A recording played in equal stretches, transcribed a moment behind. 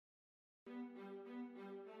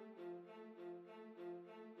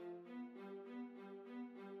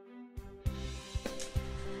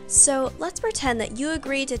So let's pretend that you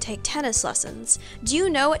agreed to take tennis lessons. Do you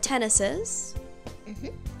know what tennis is?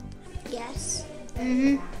 Yes.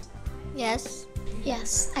 Yes.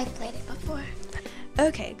 Yes, I've played it before.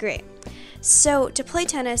 Okay, great. So to play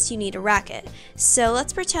tennis, you need a racket. So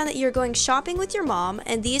let's pretend that you're going shopping with your mom,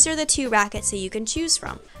 and these are the two rackets that you can choose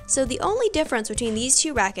from. So the only difference between these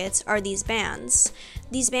two rackets are these bands.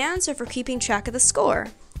 These bands are for keeping track of the score.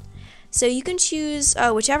 So you can choose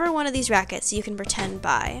whichever one of these rackets you can pretend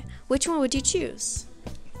by. Which one would you choose?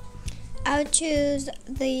 I would choose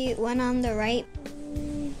the one on the right.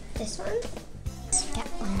 This one? That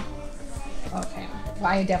one. Okay. Well,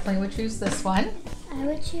 I definitely would choose this one. I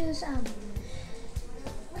would choose, so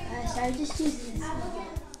I would just choose this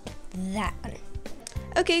one. That one.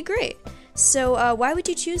 Okay, great. So why would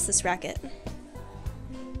you choose this racket?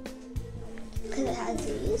 Because it has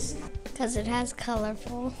these. Because it has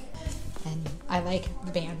colorful. And I like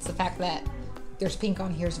the bands. The fact that there's pink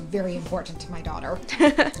on here is very important to my daughter.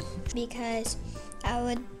 Because I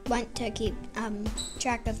would want to keep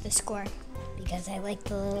track of the score. Because I like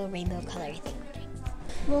the little rainbow color thing.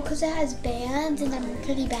 Well, because it has bands and I'm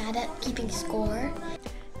pretty bad at keeping score.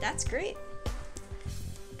 That's great.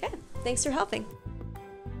 Okay, thanks for helping.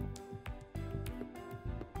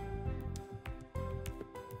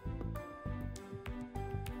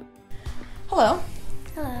 Hello.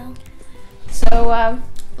 Hello. So,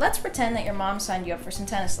 let's pretend that your mom signed you up for some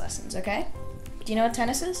tennis lessons, okay? Do you know what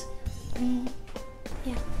tennis is?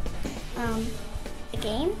 Yeah. A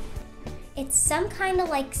game? It's some kind of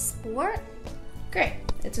like sport. Great.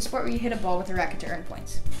 It's a sport where you hit a ball with a racket to earn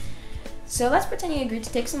points. So let's pretend you agreed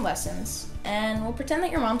to take some lessons, and we'll pretend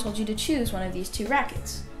that your mom told you to choose one of these two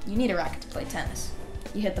rackets. You need a racket to play tennis.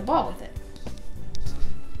 You hit the ball with it.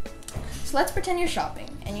 So let's pretend you're shopping,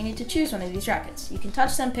 and you need to choose one of these rackets. You can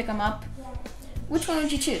touch them, pick them up. Which one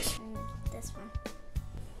would you choose? This one.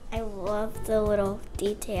 I love the little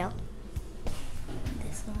detail.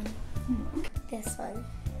 This one. This one.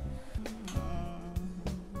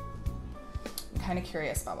 I'm kind of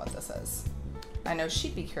curious about what this is. I know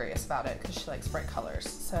she'd be curious about it because she likes bright colors.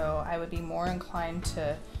 So I would be more inclined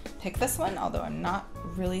to pick this one, although I'm not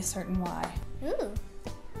really certain why. Ooh,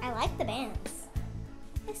 I like the bands.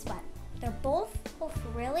 This one. They're both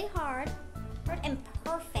really hard and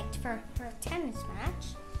perfect for a tennis match.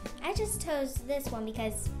 I just chose this one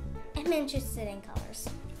because I'm interested in colors.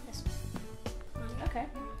 This one. Okay.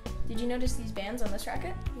 Did you notice these bands on this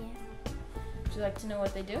racket? Yeah. Would you like to know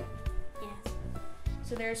what they do? Yes.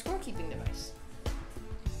 So they're a scorekeeping device.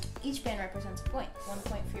 Each band represents a point. 1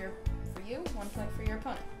 point for you, 1 point for your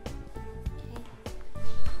opponent. Okay.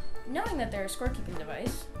 Knowing that they're a scorekeeping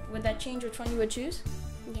device, would that change which one you would choose?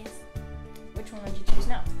 Yes. Which one would you choose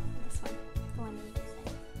now? This one. The one that you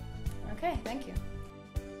said. Okay, thank you.